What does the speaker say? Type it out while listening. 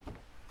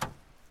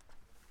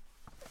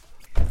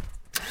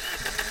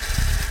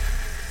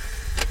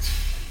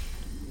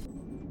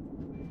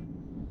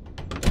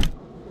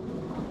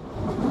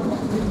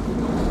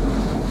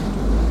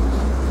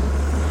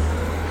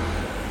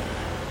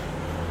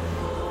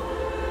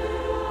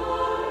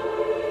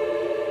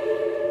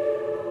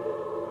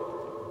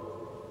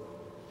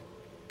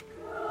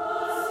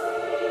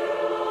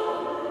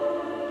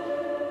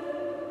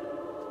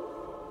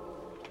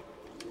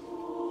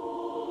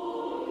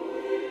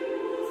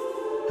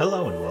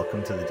Hello and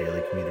welcome to the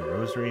Daily Commuter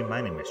Rosary.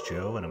 My name is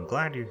Joe and I'm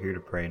glad you're here to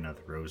pray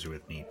another rosary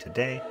with me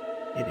today.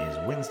 It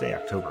is Wednesday,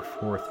 October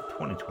 4th,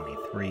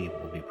 2023.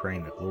 We'll be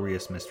praying the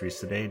glorious mysteries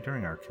today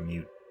during our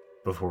commute.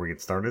 Before we get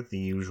started, the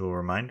usual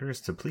reminder is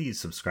to please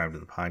subscribe to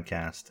the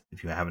podcast.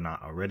 If you have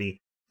not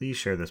already, please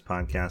share this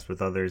podcast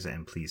with others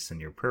and please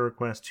send your prayer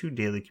requests to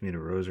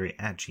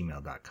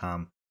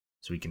dailycommuterrosary@gmail.com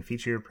so we can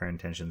feature your prayer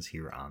intentions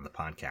here on the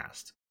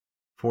podcast.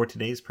 For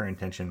today's prayer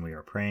intention, we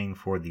are praying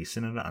for the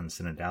Synod on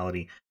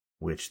Synodality,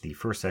 which the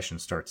first session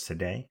starts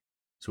today.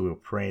 So we will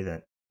pray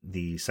that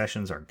the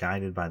sessions are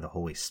guided by the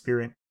Holy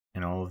Spirit,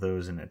 and all of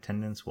those in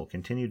attendance will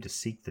continue to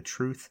seek the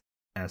truth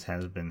as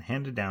has been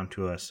handed down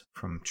to us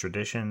from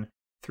tradition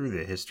through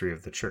the history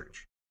of the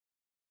Church.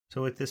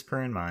 So with this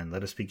prayer in mind,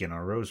 let us begin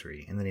our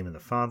rosary. In the name of the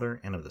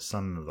Father, and of the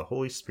Son, and of the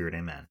Holy Spirit,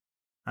 Amen.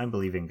 I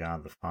believe in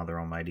God, the Father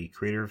Almighty,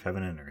 creator of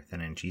heaven and earth,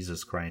 and in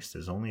Jesus Christ,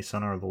 his only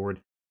Son, our Lord,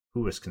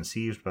 who was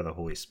conceived by the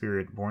Holy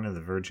Spirit, born of the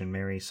Virgin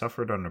Mary,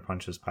 suffered under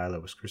Pontius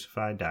Pilate, was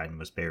crucified, died, and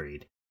was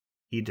buried.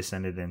 He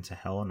descended into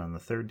hell, and on the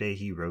third day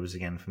he rose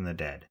again from the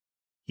dead.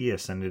 He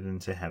ascended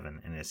into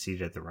heaven, and is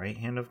seated at the right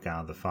hand of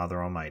God the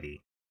Father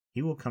Almighty.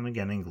 He will come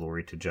again in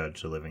glory to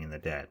judge the living and the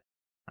dead.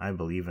 I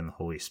believe in the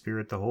Holy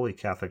Spirit, the Holy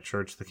Catholic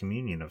Church, the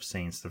communion of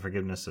saints, the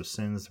forgiveness of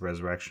sins, the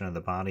resurrection of the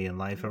body, and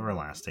life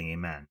everlasting.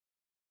 Amen.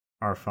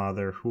 Our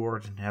Father, who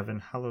art in heaven,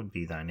 hallowed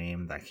be thy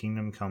name. Thy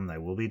kingdom come, thy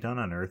will be done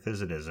on earth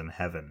as it is in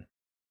heaven.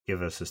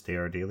 Give us this day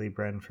our daily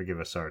bread, and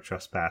forgive us our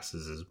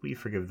trespasses as we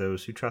forgive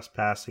those who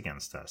trespass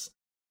against us.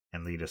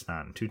 And lead us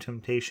not into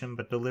temptation,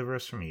 but deliver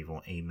us from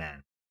evil.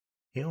 Amen.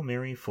 Hail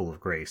Mary, full of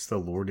grace, the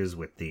Lord is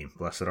with thee.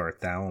 Blessed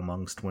art thou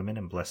amongst women,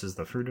 and blessed is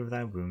the fruit of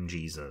thy womb,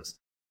 Jesus.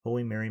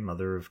 Holy Mary,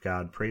 Mother of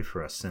God, pray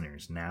for us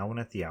sinners, now and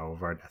at the hour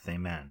of our death.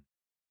 Amen.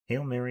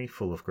 Hail Mary,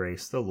 full of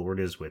grace, the Lord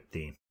is with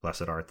thee.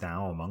 Blessed art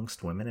thou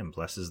amongst women, and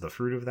blessed is the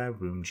fruit of thy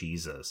womb,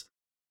 Jesus.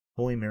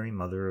 Holy Mary,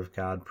 Mother of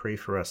God, pray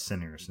for us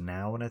sinners,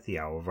 now and at the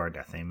hour of our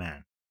death.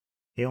 Amen.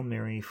 Hail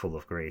Mary, full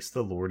of grace,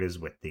 the Lord is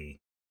with thee.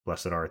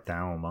 Blessed art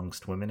thou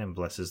amongst women, and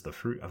blessed is the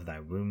fruit of thy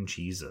womb,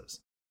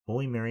 Jesus.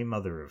 Holy Mary,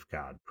 Mother of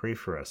God, pray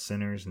for us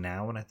sinners,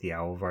 now and at the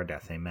hour of our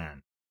death.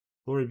 Amen.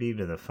 Glory be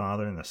to the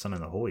Father, and the Son,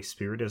 and the Holy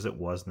Spirit, as it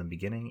was in the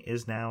beginning,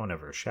 is now, and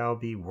ever shall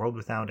be, world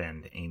without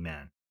end.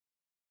 Amen.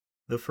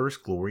 The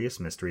first glorious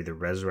mystery, the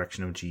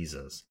resurrection of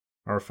Jesus.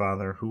 Our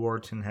Father, who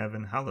art in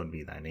heaven, hallowed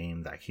be thy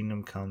name. Thy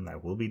kingdom come, thy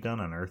will be done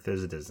on earth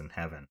as it is in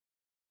heaven.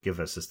 Give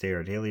us this day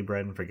our daily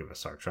bread, and forgive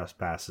us our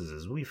trespasses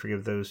as we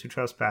forgive those who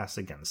trespass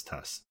against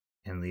us.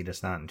 And lead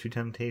us not into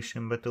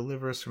temptation, but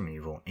deliver us from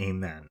evil.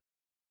 Amen.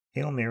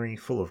 Hail Mary,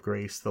 full of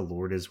grace, the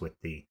Lord is with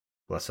thee.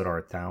 Blessed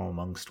art thou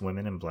amongst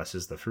women, and blessed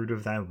is the fruit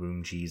of thy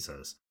womb,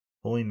 Jesus.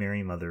 Holy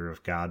Mary, Mother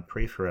of God,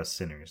 pray for us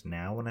sinners,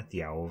 now and at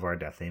the hour of our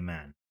death.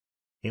 Amen.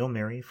 Hail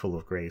Mary, full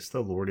of grace,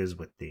 the Lord is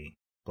with thee.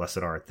 Blessed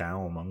art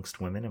thou amongst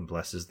women, and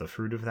blessed is the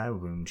fruit of thy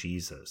womb,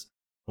 Jesus.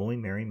 Holy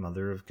Mary,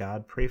 Mother of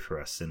God, pray for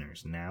us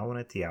sinners, now and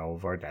at the hour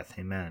of our death.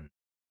 Amen.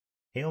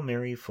 Hail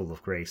Mary, full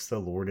of grace, the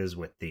Lord is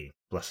with thee.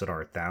 Blessed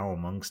art thou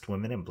amongst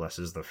women, and blessed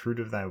is the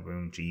fruit of thy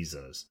womb,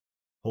 Jesus.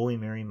 Holy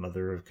Mary,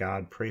 Mother of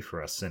God, pray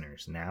for us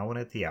sinners, now and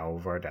at the hour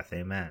of our death.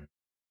 Amen.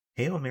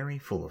 Hail Mary,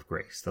 full of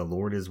grace, the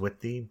Lord is with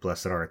thee.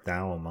 Blessed art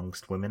thou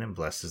amongst women, and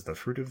blessed is the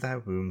fruit of thy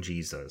womb,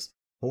 Jesus.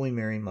 Holy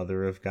Mary,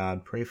 Mother of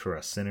God, pray for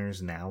us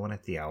sinners, now and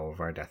at the hour of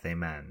our death.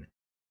 Amen.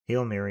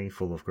 Hail Mary,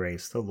 full of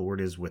grace, the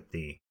Lord is with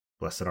thee.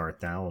 Blessed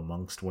art thou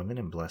amongst women,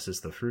 and blessed is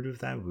the fruit of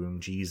thy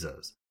womb,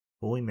 Jesus.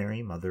 Holy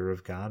Mary, Mother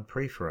of God,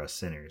 pray for us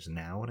sinners,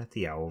 now and at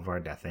the hour of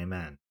our death.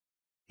 Amen.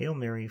 Hail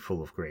Mary,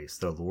 full of grace,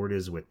 the Lord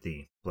is with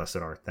thee. Blessed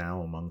art thou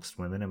amongst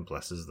women, and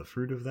blessed is the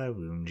fruit of thy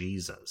womb,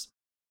 Jesus.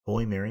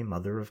 Holy Mary,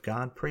 Mother of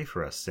God, pray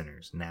for us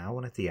sinners, now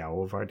and at the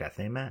hour of our death.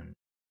 Amen.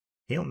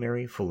 Hail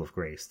Mary, full of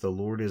grace, the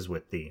Lord is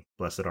with thee.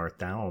 Blessed art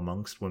thou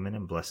amongst women,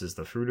 and blessed is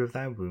the fruit of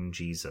thy womb,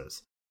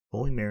 Jesus.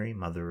 Holy Mary,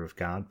 Mother of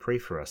God, pray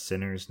for us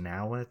sinners,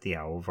 now and at the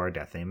hour of our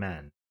death.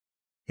 Amen.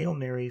 Hail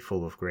Mary,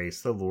 full of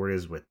grace, the Lord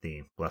is with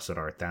thee. Blessed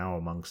art thou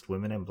amongst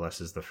women, and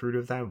blessed is the fruit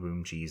of thy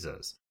womb,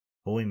 Jesus.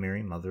 Holy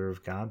Mary, Mother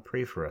of God,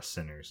 pray for us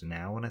sinners,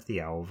 now and at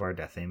the hour of our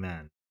death.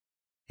 Amen.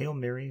 Hail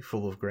Mary,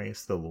 full of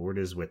grace, the Lord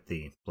is with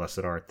thee. Blessed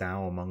art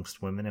thou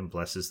amongst women, and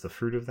blessed is the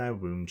fruit of thy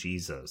womb,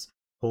 Jesus.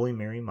 Holy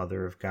Mary,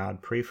 Mother of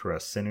God, pray for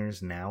us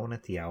sinners, now and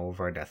at the hour of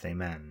our death.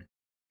 Amen.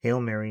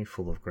 Hail Mary,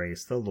 full of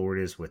grace, the Lord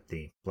is with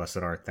thee. Blessed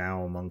art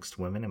thou amongst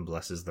women, and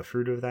blessed is the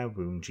fruit of thy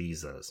womb,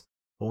 Jesus.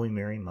 Holy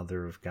Mary,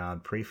 Mother of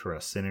God, pray for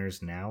us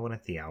sinners, now and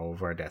at the hour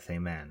of our death.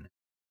 Amen.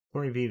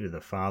 Glory be to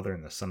the Father,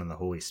 and the Son, and the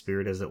Holy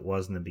Spirit, as it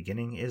was in the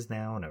beginning, is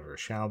now, and ever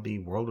shall be,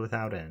 world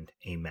without end.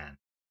 Amen.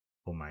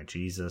 O my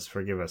Jesus,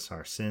 forgive us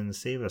our sins,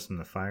 save us from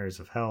the fires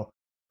of hell,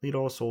 lead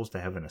all souls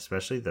to heaven,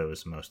 especially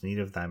those in most need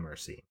of thy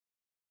mercy.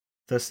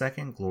 The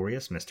second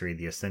glorious mystery,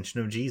 the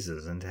ascension of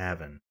Jesus into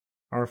heaven.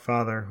 Our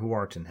Father, who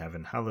art in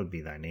heaven, hallowed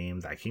be thy name.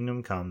 Thy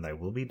kingdom come, thy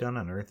will be done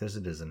on earth as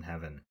it is in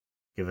heaven.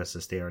 Give us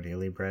this day our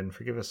daily bread, and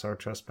forgive us our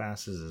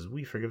trespasses as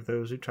we forgive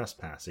those who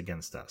trespass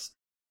against us.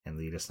 And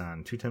lead us not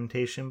into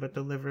temptation, but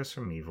deliver us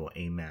from evil.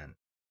 Amen.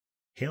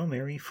 Hail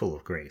Mary, full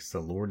of grace, the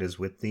Lord is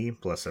with thee.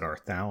 Blessed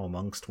art thou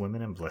amongst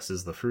women, and blessed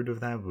is the fruit of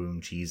thy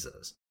womb,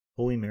 Jesus.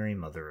 Holy Mary,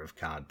 Mother of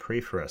God,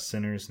 pray for us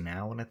sinners,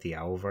 now and at the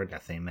hour of our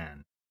death.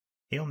 Amen.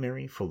 Hail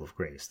Mary, full of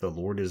grace, the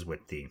Lord is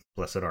with thee.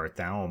 Blessed art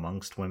thou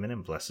amongst women,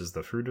 and blessed is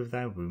the fruit of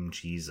thy womb,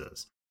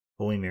 Jesus.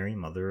 Holy Mary,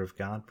 Mother of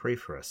God, pray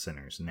for us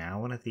sinners,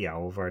 now and at the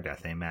hour of our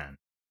death. Amen.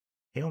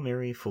 Hail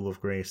Mary, full of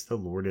grace, the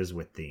Lord is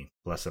with thee.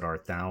 Blessed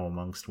art thou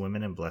amongst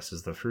women, and blessed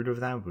is the fruit of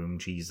thy womb,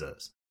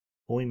 Jesus.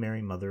 Holy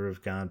Mary, Mother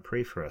of God,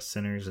 pray for us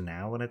sinners,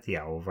 now and at the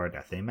hour of our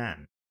death.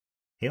 Amen.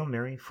 Hail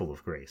Mary, full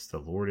of grace, the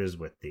Lord is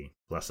with thee.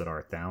 Blessed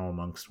art thou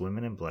amongst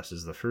women, and blessed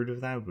is the fruit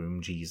of thy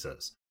womb,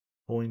 Jesus.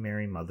 Holy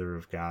Mary, Mother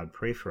of God,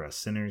 pray for us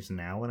sinners,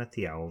 now and at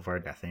the hour of our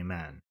death.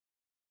 Amen.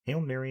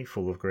 Hail Mary,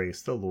 full of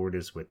grace, the Lord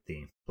is with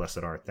thee. Blessed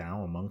art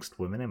thou amongst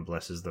women, and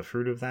blessed is the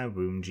fruit of thy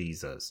womb,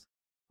 Jesus.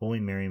 Holy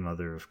Mary,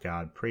 Mother of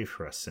God, pray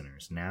for us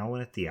sinners, now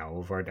and at the hour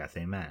of our death.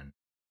 Amen.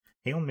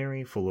 Hail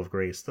Mary, full of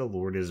grace, the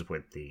Lord is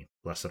with thee.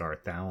 Blessed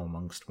art thou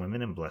amongst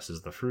women, and blessed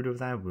is the fruit of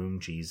thy womb,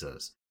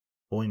 Jesus.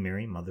 Holy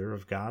Mary, Mother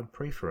of God,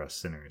 pray for us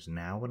sinners,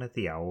 now and at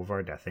the hour of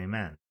our death.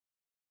 Amen.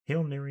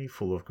 Hail Mary,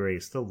 full of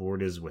grace, the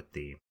Lord is with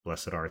thee.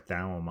 Blessed art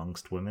thou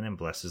amongst women, and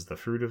blessed is the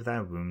fruit of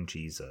thy womb,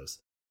 Jesus.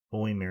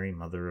 Holy Mary,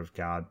 Mother of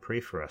God, pray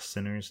for us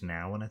sinners,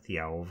 now and at the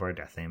hour of our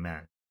death.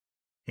 Amen.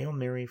 Hail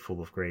Mary,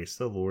 full of grace,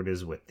 the Lord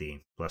is with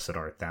thee. Blessed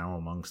art thou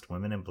amongst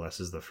women, and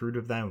blessed is the fruit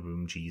of thy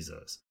womb,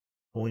 Jesus.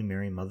 Holy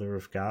Mary, Mother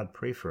of God,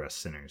 pray for us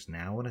sinners,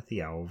 now and at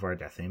the hour of our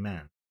death.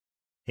 Amen.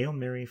 Hail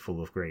Mary,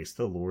 full of grace,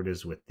 the Lord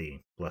is with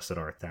thee. Blessed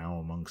art thou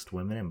amongst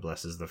women, and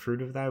blessed is the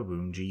fruit of thy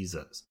womb,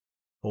 Jesus.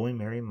 Holy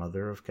Mary,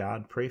 Mother of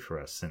God, pray for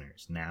us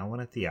sinners, now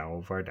and at the hour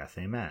of our death.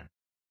 Amen.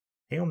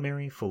 Hail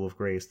Mary, full of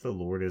grace, the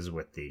Lord is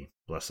with thee.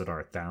 Blessed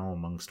art thou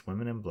amongst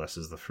women, and blessed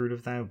is the fruit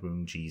of thy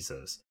womb,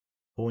 Jesus.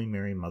 Holy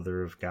Mary,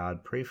 Mother of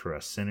God, pray for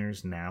us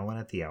sinners, now and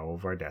at the hour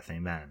of our death.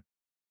 Amen.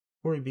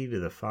 Glory be to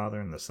the Father,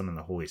 and the Son, and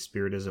the Holy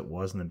Spirit, as it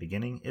was in the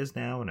beginning, is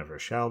now, and ever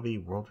shall be,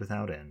 world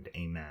without end.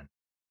 Amen.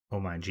 O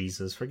my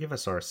Jesus, forgive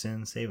us our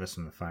sins, save us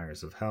from the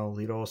fires of hell,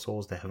 lead all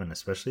souls to heaven,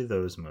 especially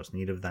those in most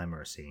need of thy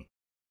mercy.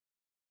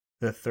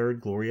 The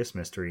third glorious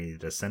mystery, the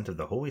descent of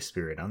the Holy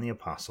Spirit on the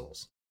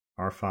Apostles.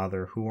 Our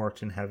Father, who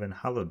art in heaven,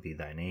 hallowed be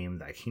thy name.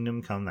 Thy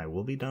kingdom come, thy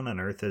will be done on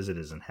earth as it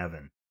is in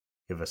heaven.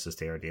 Give us this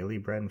day our daily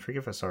bread, and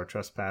forgive us our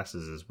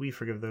trespasses, as we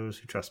forgive those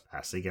who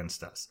trespass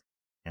against us.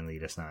 And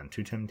lead us not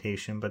into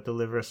temptation, but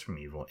deliver us from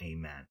evil.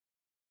 Amen.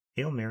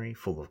 Hail Mary,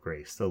 full of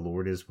grace, the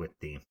Lord is with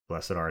thee.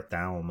 Blessed art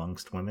thou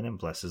amongst women, and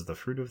blessed is the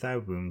fruit of thy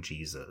womb,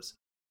 Jesus.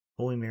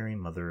 Holy Mary,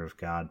 Mother of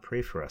God,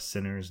 pray for us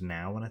sinners,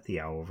 now and at the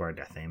hour of our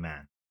death.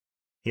 Amen.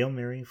 Hail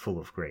Mary, full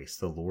of grace,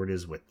 the Lord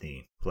is with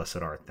thee. Blessed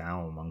art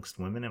thou amongst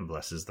women, and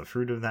blessed is the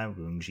fruit of thy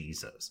womb,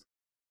 Jesus.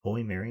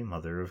 Holy Mary,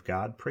 Mother of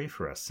God, pray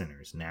for us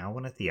sinners, now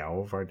and at the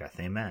hour of our death.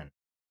 Amen.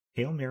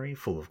 Hail Mary,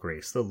 full of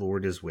grace, the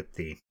Lord is with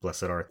thee.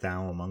 Blessed art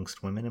thou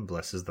amongst women, and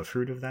blessed is the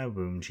fruit of thy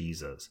womb,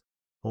 Jesus.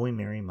 Holy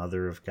Mary,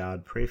 Mother of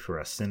God, pray for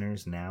us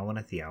sinners, now and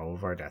at the hour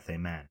of our death.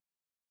 Amen.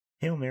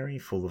 Hail Mary,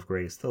 full of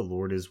grace, the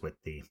Lord is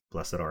with thee.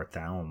 Blessed art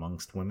thou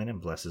amongst women,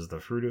 and blessed is the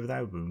fruit of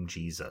thy womb,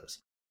 Jesus.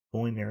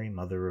 Holy Mary,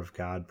 Mother of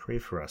God, pray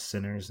for us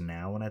sinners,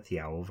 now and at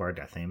the hour of our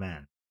death.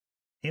 Amen.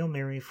 Hail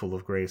Mary, full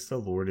of grace, the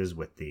Lord is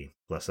with thee.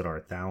 Blessed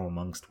art thou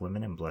amongst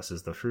women, and blessed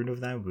is the fruit of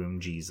thy womb,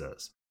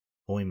 Jesus.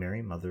 Holy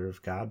Mary, Mother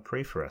of God,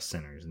 pray for us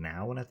sinners,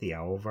 now and at the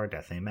hour of our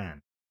death.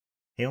 Amen.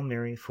 Hail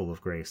Mary, full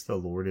of grace, the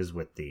Lord is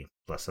with thee.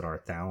 Blessed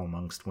art thou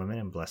amongst women,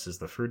 and blessed is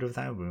the fruit of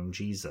thy womb,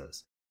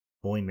 Jesus.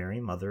 Holy Mary,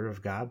 Mother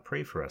of God,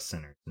 pray for us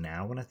sinners,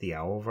 now and at the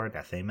hour of our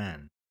death.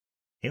 Amen.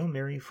 Hail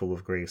Mary, full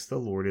of grace, the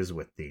Lord is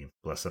with thee.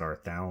 Blessed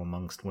art thou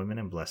amongst women,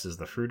 and blessed is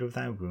the fruit of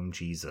thy womb,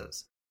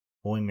 Jesus.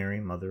 Holy Mary,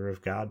 Mother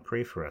of God,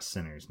 pray for us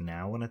sinners,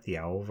 now and at the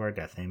hour of our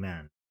death.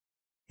 Amen.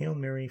 Hail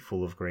Mary,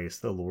 full of grace,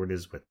 the Lord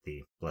is with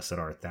thee. Blessed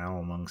art thou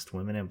amongst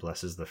women, and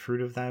blessed is the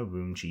fruit of thy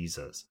womb,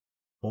 Jesus.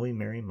 Holy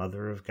Mary,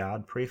 Mother of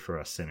God, pray for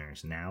us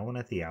sinners, now and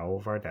at the hour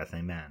of our death.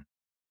 Amen.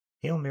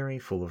 Hail Mary,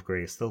 full of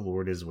grace, the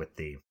Lord is with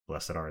thee.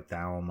 Blessed art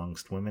thou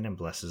amongst women, and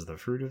blessed is the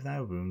fruit of thy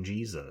womb,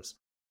 Jesus.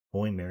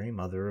 Holy Mary,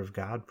 Mother of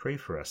God, pray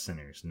for us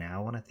sinners,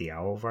 now and at the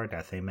hour of our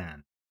death.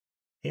 Amen.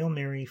 Hail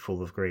Mary,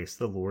 full of grace,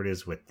 the Lord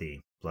is with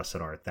thee. Blessed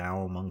art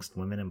thou amongst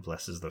women, and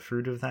blessed is the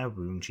fruit of thy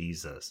womb,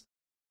 Jesus.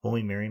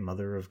 Holy Mary,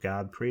 Mother of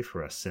God, pray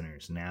for us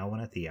sinners, now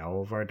and at the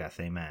hour of our death.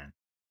 Amen.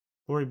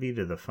 Glory be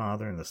to the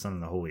Father, and the Son,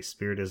 and the Holy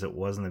Spirit, as it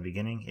was in the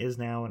beginning, is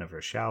now, and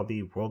ever shall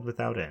be, world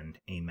without end.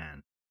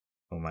 Amen.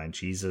 O my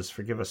Jesus,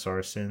 forgive us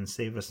our sins,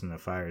 save us from the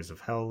fires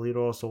of hell, lead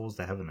all souls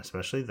to heaven,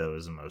 especially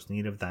those in most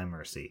need of thy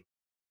mercy.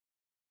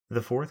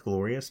 The fourth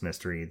glorious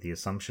mystery, the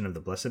Assumption of the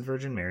Blessed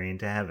Virgin Mary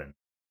into heaven.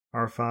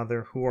 Our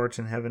Father, who art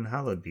in heaven,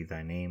 hallowed be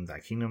thy name. Thy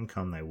kingdom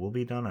come, thy will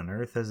be done on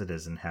earth as it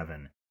is in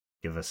heaven.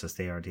 Give us this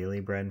day our daily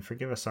bread, and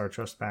forgive us our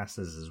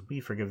trespasses, as we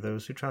forgive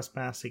those who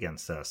trespass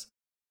against us.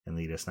 And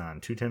lead us not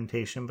into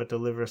temptation, but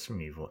deliver us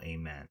from evil.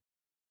 Amen.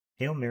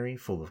 Hail Mary,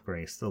 full of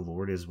grace, the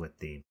Lord is with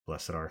thee.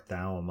 Blessed art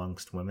thou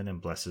amongst women, and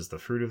blessed is the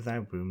fruit of thy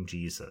womb,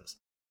 Jesus.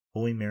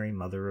 Holy Mary,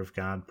 Mother of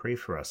God, pray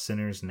for us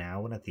sinners,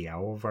 now and at the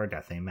hour of our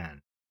death.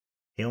 Amen.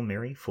 Hail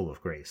Mary, full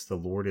of grace, the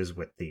Lord is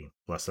with thee.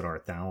 Blessed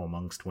art thou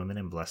amongst women,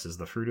 and blessed is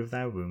the fruit of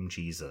thy womb,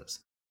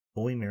 Jesus.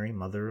 Holy Mary,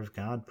 Mother of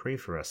God, pray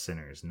for us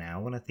sinners,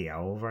 now and at the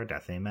hour of our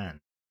death.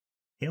 Amen.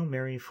 Hail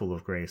Mary, full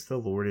of grace, the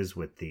Lord is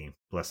with thee.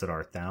 Blessed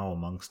art thou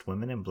amongst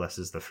women, and blessed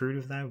is the fruit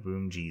of thy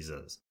womb,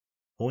 Jesus.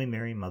 Holy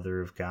Mary,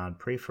 Mother of God,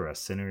 pray for us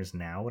sinners,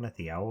 now and at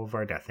the hour of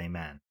our death.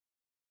 Amen.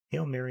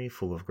 Hail Mary,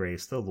 full of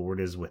grace, the Lord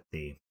is with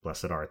thee.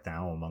 Blessed art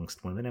thou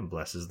amongst women, and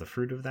blessed is the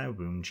fruit of thy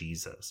womb,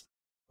 Jesus.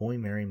 Holy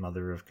Mary,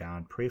 Mother of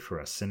God, pray for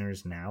us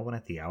sinners, now and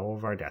at the hour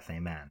of our death.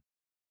 Amen.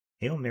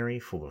 Hail Mary,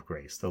 full of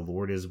grace, the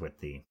Lord is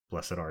with thee.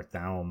 Blessed art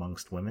thou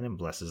amongst women, and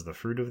blessed is the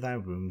fruit of thy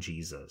womb,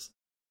 Jesus.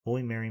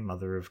 Holy Mary,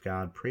 Mother of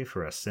God, pray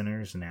for us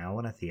sinners, now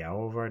and at the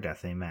hour of our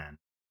death. Amen.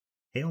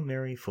 Hail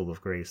Mary, full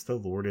of grace, the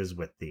Lord is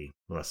with thee.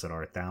 Blessed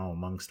art thou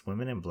amongst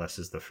women, and blessed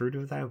is the fruit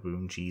of thy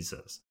womb,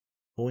 Jesus.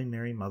 Holy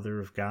Mary, Mother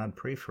of God,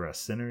 pray for us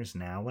sinners,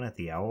 now and at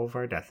the hour of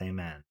our death.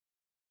 Amen.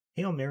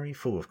 Hail Mary,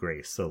 full of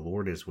grace, the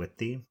Lord is with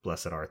thee.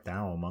 Blessed art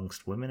thou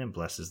amongst women, and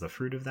blessed is the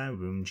fruit of thy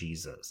womb,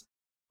 Jesus.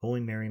 Holy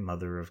Mary,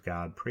 Mother of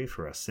God, pray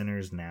for us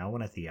sinners, now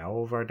and at the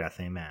hour of our death.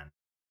 Amen.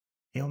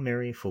 Hail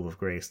Mary, full of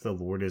grace, the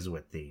Lord is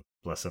with thee.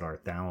 Blessed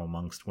art thou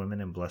amongst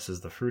women, and blessed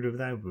is the fruit of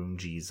thy womb,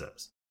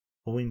 Jesus.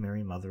 Holy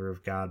Mary, Mother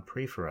of God,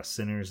 pray for us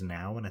sinners,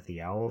 now and at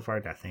the hour of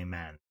our death.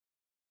 Amen.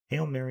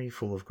 Hail Mary,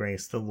 full of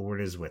grace, the Lord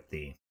is with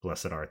thee.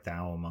 Blessed art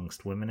thou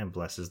amongst women, and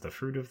blessed is the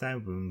fruit of thy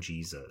womb,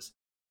 Jesus.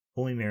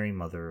 Holy Mary,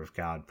 Mother of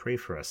God, pray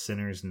for us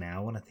sinners,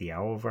 now and at the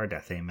hour of our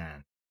death.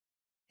 Amen.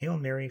 Hail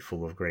Mary,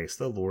 full of grace,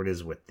 the Lord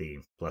is with thee.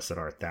 Blessed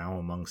art thou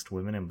amongst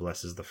women, and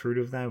blessed is the fruit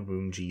of thy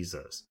womb,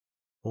 Jesus.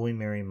 Holy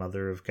Mary,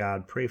 Mother of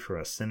God, pray for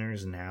us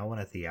sinners, now and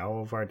at the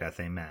hour of our death.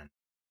 Amen.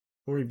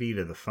 Glory be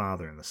to the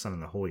Father, and the Son,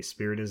 and the Holy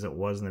Spirit, as it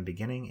was in the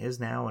beginning, is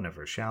now, and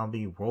ever shall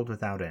be, world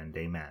without end.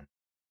 Amen.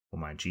 O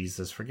my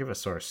Jesus, forgive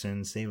us our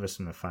sins, save us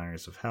from the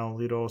fires of hell,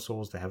 lead all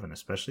souls to heaven,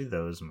 especially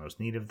those in most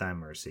need of thy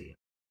mercy.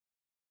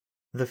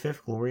 The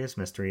fifth glorious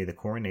mystery, the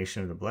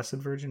coronation of the Blessed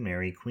Virgin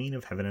Mary, Queen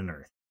of heaven and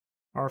earth.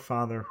 Our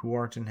Father, who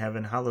art in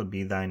heaven, hallowed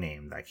be thy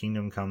name. Thy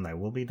kingdom come, thy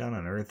will be done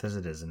on earth as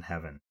it is in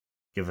heaven.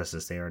 Give us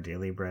this day our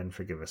daily bread, and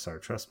forgive us our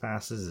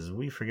trespasses, as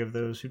we forgive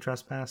those who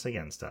trespass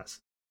against us.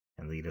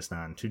 And lead us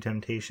not into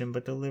temptation,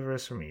 but deliver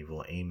us from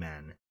evil.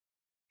 Amen.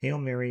 Hail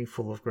Mary,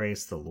 full of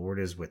grace, the Lord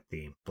is with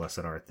thee. Blessed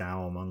art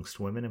thou amongst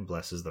women, and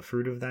blessed is the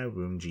fruit of thy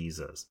womb,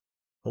 Jesus.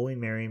 Holy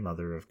Mary,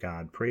 Mother of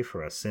God, pray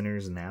for us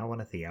sinners, now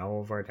and at the hour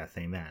of our death.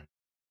 Amen.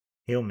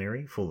 Hail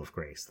Mary, full of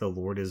grace, the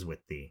Lord is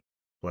with thee.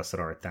 Blessed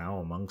art thou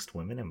amongst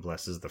women, and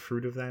blessed is the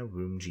fruit of thy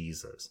womb,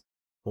 Jesus.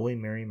 Holy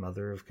Mary,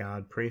 Mother of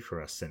God, pray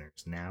for us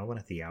sinners, now and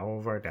at the hour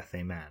of our death.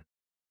 Amen.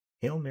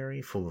 Hail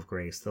Mary, full of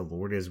grace, the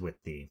Lord is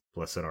with thee.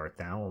 Blessed art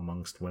thou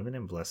amongst women,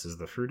 and blessed is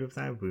the fruit of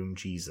thy womb,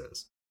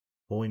 Jesus.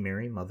 Holy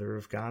Mary, Mother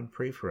of God,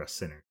 pray for us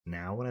sinners,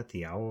 now and at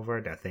the hour of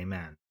our death.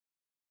 Amen.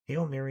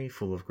 Hail Mary,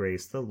 full of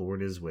grace, the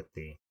Lord is with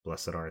thee.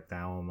 Blessed art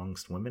thou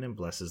amongst women, and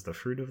blessed is the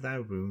fruit of thy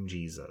womb,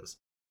 Jesus.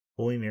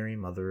 Holy Mary,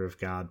 Mother of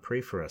God,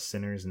 pray for us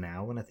sinners,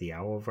 now and at the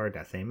hour of our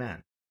death.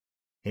 Amen.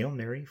 Hail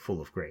Mary,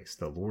 full of grace,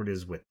 the Lord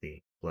is with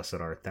thee. Blessed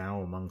art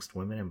thou amongst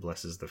women, and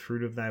blessed is the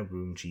fruit of thy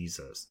womb,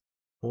 Jesus.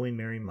 Holy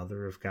Mary,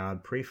 Mother of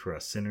God, pray for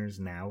us sinners,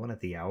 now and at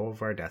the hour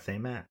of our death.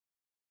 Amen.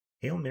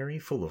 Hail Mary,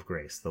 full of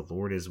grace, the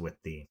Lord is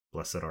with thee.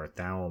 Blessed art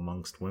thou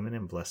amongst women,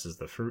 and blessed is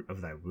the fruit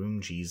of thy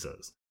womb,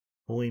 Jesus.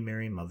 Holy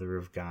Mary, Mother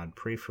of God,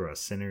 pray for us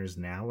sinners,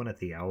 now and at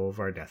the hour of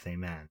our death.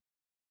 Amen.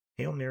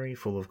 Hail Mary,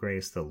 full of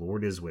grace, the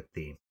Lord is with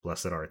thee.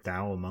 Blessed art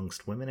thou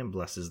amongst women, and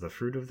blessed is the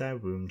fruit of thy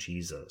womb,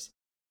 Jesus.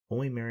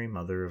 Holy Mary,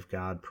 Mother of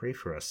God, pray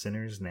for us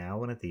sinners,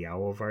 now and at the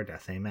hour of our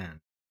death. Amen.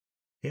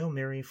 Hail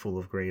Mary, full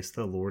of grace,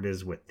 the Lord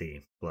is with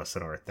thee. Blessed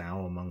art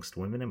thou amongst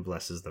women, and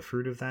blessed is the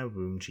fruit of thy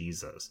womb,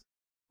 Jesus.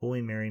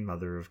 Holy Mary,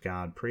 Mother of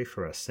God, pray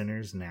for us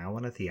sinners, now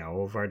and at the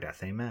hour of our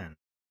death. Amen.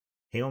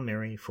 Hail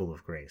Mary, full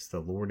of grace, the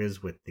Lord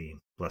is with thee.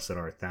 Blessed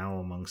art thou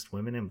amongst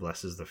women, and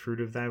blessed is the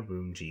fruit of thy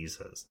womb,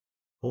 Jesus.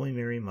 Holy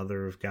Mary,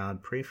 Mother of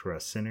God, pray for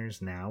us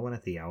sinners, now and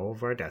at the hour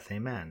of our death.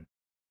 Amen.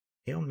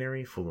 Hail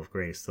Mary, full of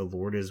grace, the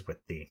Lord is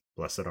with thee.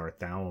 Blessed art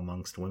thou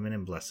amongst women,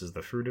 and blessed is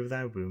the fruit of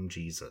thy womb,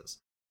 Jesus.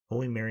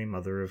 Holy Mary,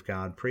 Mother of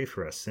God, pray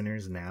for us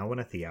sinners, now and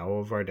at the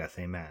hour of our death.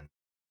 Amen.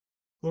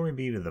 Glory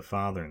be to the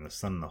Father, and the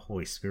Son, and the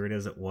Holy Spirit,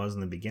 as it was in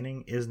the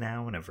beginning, is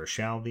now, and ever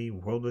shall be,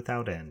 world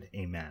without end.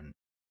 Amen.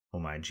 O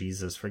my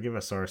Jesus, forgive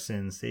us our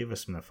sins, save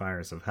us from the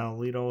fires of hell,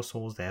 lead all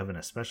souls to heaven,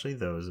 especially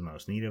those in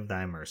most need of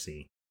thy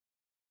mercy.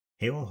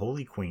 Hail,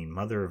 Holy Queen,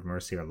 Mother of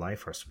mercy, our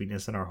life, our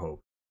sweetness, and our hope.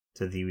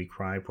 To thee we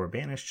cry, poor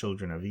banished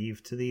children of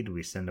Eve, to thee do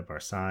we send up our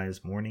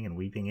sighs, mourning and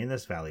weeping in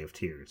this valley of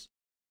tears.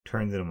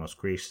 Turn to the most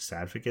gracious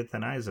Advocate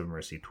thine eyes of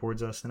mercy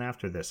towards us, and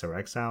after this our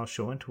exile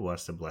show unto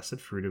us the blessed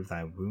fruit of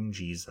thy womb,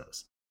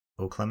 Jesus.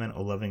 O clement,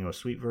 O loving, O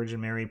sweet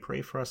Virgin Mary,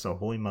 pray for us, O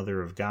Holy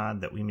Mother of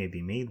God, that we may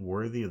be made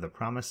worthy of the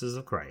promises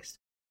of Christ.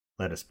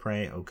 Let us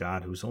pray, O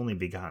God, whose only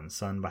begotten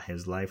Son, by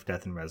his life,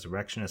 death, and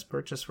resurrection, has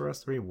purchased for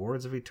us the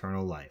rewards of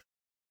eternal life.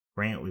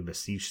 Grant, we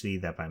beseech thee,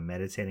 that by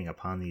meditating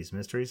upon these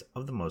mysteries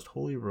of the most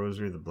holy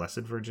rosary of the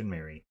Blessed Virgin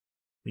Mary,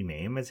 we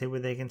may imitate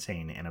what they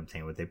contain and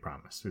obtain what they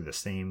promise, through the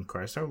same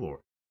Christ our Lord.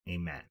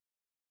 Amen.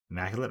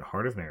 Immaculate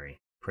Heart of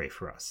Mary, pray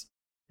for us.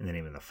 In the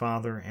name of the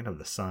Father, and of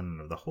the Son,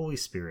 and of the Holy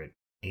Spirit.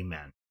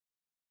 Amen.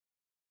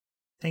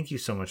 Thank you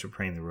so much for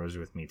praying the Rosary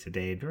with me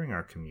today during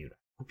our commute.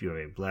 I hope you have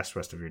a blessed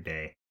rest of your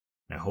day,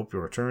 and I hope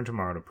you'll return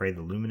tomorrow to pray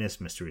the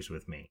luminous mysteries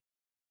with me.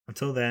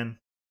 Until then,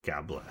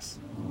 God bless.